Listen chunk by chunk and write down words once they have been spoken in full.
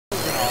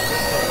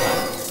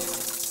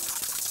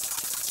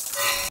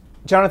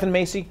Jonathan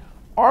Macey,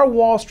 are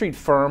Wall Street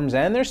firms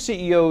and their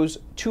CEOs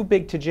too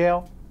big to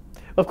jail?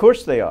 Of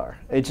course they are.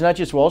 It's not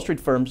just Wall Street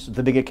firms.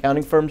 The big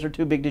accounting firms are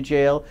too big to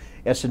jail.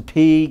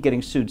 S&P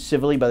getting sued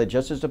civilly by the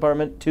Justice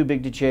Department, too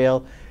big to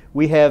jail.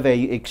 We have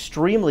a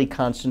extremely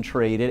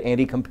concentrated,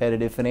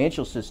 anti-competitive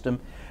financial system,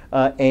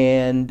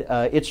 and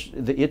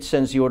it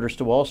sends the orders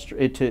to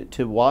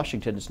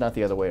Washington. It's not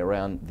the other way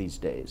around these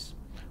days.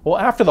 Well,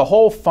 after the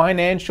whole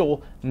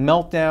financial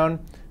meltdown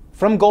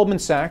from Goldman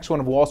Sachs, one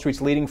of Wall Street's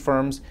leading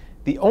firms,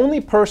 the only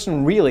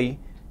person really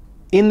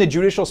in the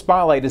judicial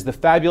spotlight is the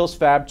fabulous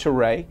Fab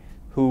Touré,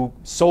 who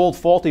sold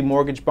faulty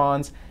mortgage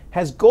bonds.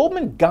 Has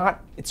Goldman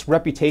got its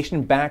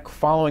reputation back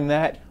following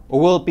that, or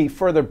will it be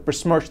further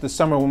besmirched this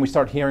summer when we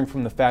start hearing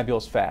from the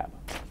fabulous Fab?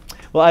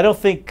 Well, I don't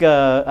think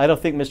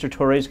Mr.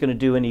 Touré is going to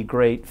do any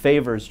great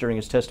favors during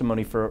his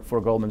testimony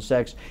for Goldman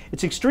Sachs.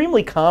 It's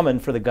extremely common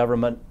for the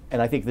government,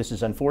 and I think this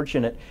is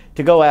unfortunate,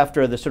 to go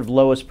after the sort of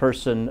lowest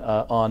person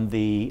on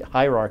the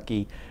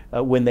hierarchy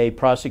when they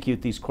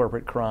prosecute these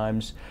corporate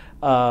crimes.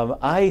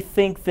 I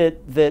think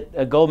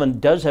that Goldman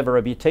does have a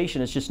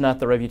reputation. It's just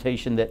not the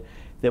reputation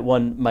that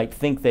one might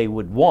think they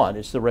would want.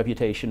 It's the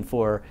reputation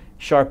for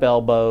sharp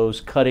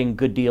elbows, cutting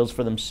good deals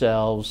for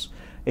themselves.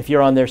 If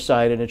you're on their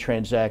side in a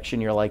transaction,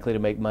 you're likely to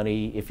make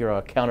money. If you're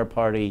a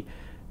counterparty,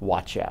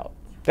 watch out.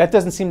 That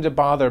doesn't seem to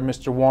bother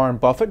Mr. Warren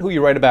Buffett, who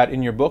you write about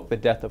in your book, The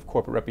Death of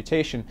Corporate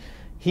Reputation.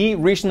 He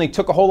recently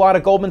took a whole lot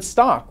of Goldman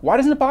stock. Why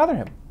doesn't it bother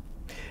him?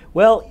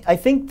 Well, I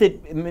think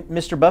that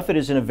Mr. Buffett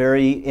is in a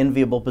very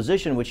enviable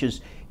position, which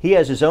is he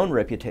has his own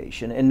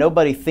reputation, and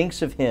nobody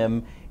thinks of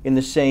him in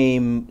the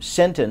same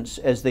sentence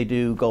as they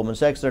do Goldman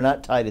Sachs. They're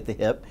not tied at the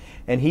hip,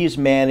 and he's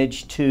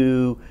managed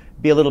to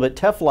be a little bit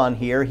Teflon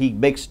here. He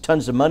makes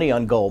tons of money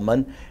on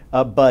Goldman,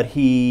 but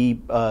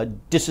he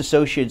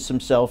disassociates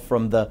himself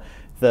from the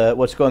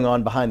what's going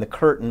on behind the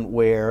curtain,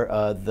 where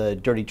the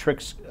dirty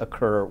tricks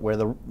occur, where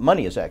the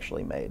money is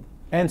actually made.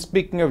 And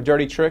speaking of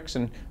dirty tricks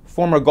and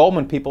former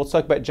Goldman people, let's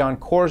talk about John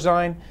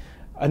Corzine.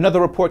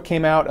 Another report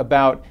came out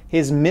about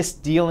his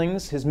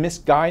misdealings, his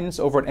misguidance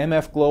over at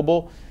MF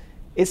Global.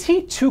 Is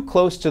he too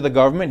close to the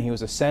government? He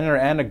was a senator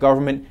and a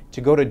government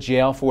to go to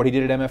jail for what he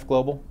did at MF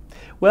Global?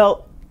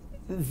 Well,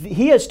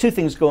 he has two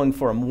things going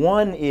for him.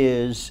 One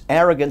is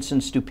arrogance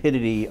and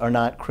stupidity are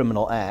not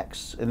criminal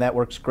acts, and that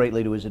works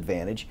greatly to his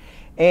advantage.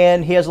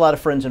 And he has a lot of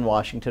friends in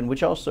Washington,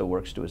 which also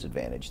works to his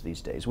advantage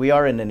these days. We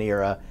are in an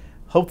era,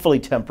 hopefully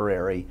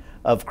temporary,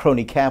 of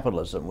crony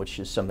capitalism, which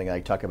is something I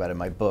talk about in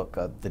my book,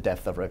 The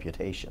Death of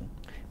Reputation.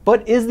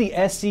 But is the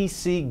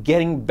SEC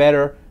getting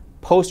better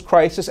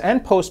post-crisis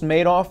and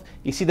post-Madoff?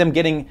 You see them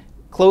getting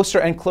closer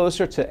and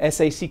closer to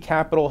SAC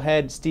Capital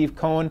head Steve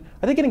Cohen.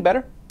 Are they getting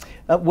better?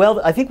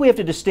 Well, I think we have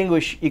to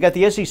distinguish. You got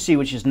the SEC,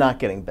 which is not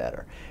getting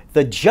better.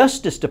 The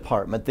Justice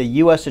Department, the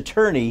U.S.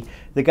 Attorney,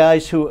 the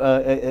guys who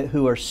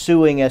are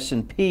suing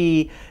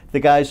S&P, the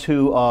guys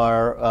who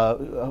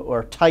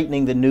are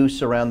tightening the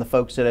noose around the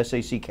folks at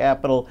SAC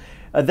Capital,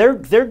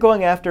 they're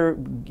going after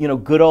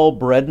good old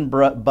bread and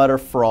butter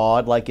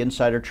fraud like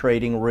insider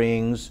trading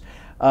rings,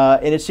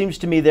 and it seems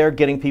to me they're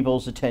getting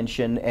people's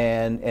attention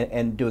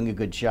and doing a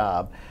good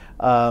job.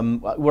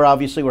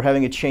 We're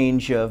having a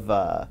change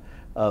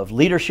of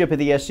leadership at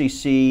the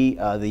SEC.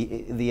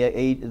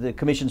 The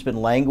commission's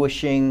been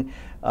languishing.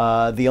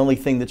 The only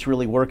thing that's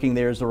really working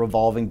there is the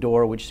revolving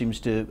door, which seems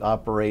to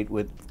operate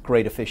with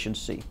great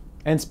efficiency.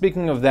 And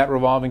speaking of that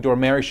revolving door,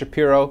 Mary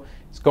Shapiro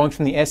is going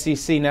from the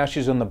SEC. Now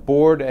she's on the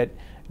board at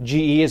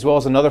GE as well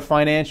as another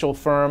financial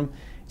firm.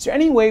 Is there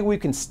any way we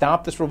can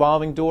stop this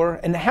revolving door?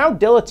 And how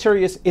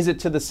deleterious is it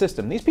to the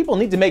system? These people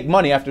need to make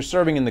money after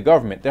serving in the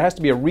government. There has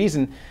to be a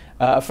reason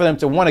for them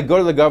to want to go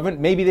to the government.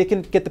 Maybe they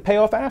can get the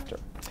payoff after.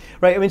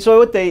 Right. I mean,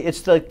 so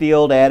it's like the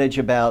old adage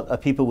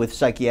about people with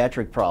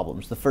psychiatric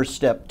problems. The first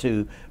step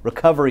to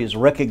recovery is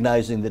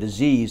recognizing the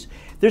disease.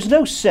 There's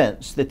no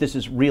sense that this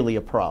is really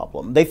a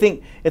problem. They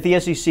think at the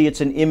SEC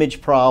it's an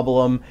image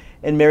problem,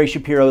 and Mary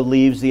Shapiro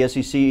leaves the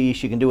SEC.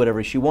 She can do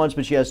whatever she wants,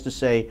 but she has to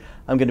say,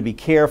 I'm going to be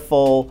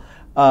careful.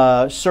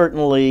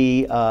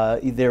 Certainly,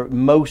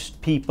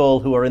 most people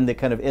who are in the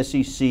kind of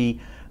SEC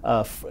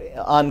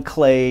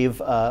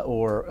enclave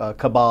or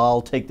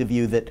cabal take the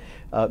view that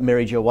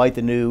Mary Jo White,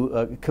 the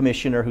new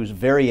commissioner, who's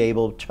very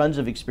able, tons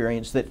of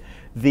experience, that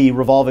the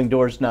revolving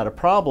door is not a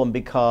problem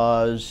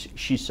because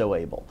she's so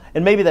able.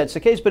 And maybe that's the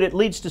case, but it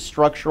leads to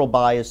structural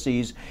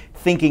biases,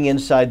 thinking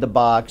inside the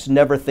box,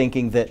 never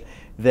thinking that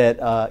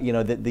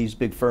these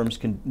big firms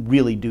can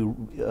really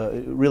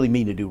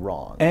mean to do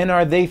wrong. And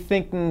are they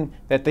thinking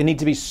that they need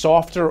to be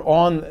softer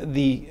on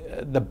the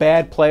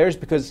bad players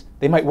because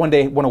they might one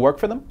day want to work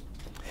for them?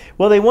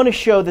 Well, they want to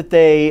show that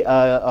they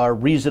are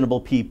reasonable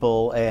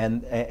people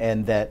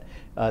and that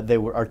they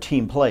are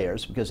team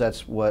players, because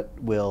that's what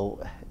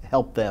will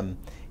help them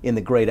in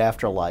the great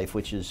afterlife,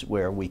 which is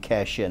where we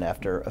cash in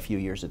after a few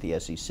years at the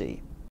SEC.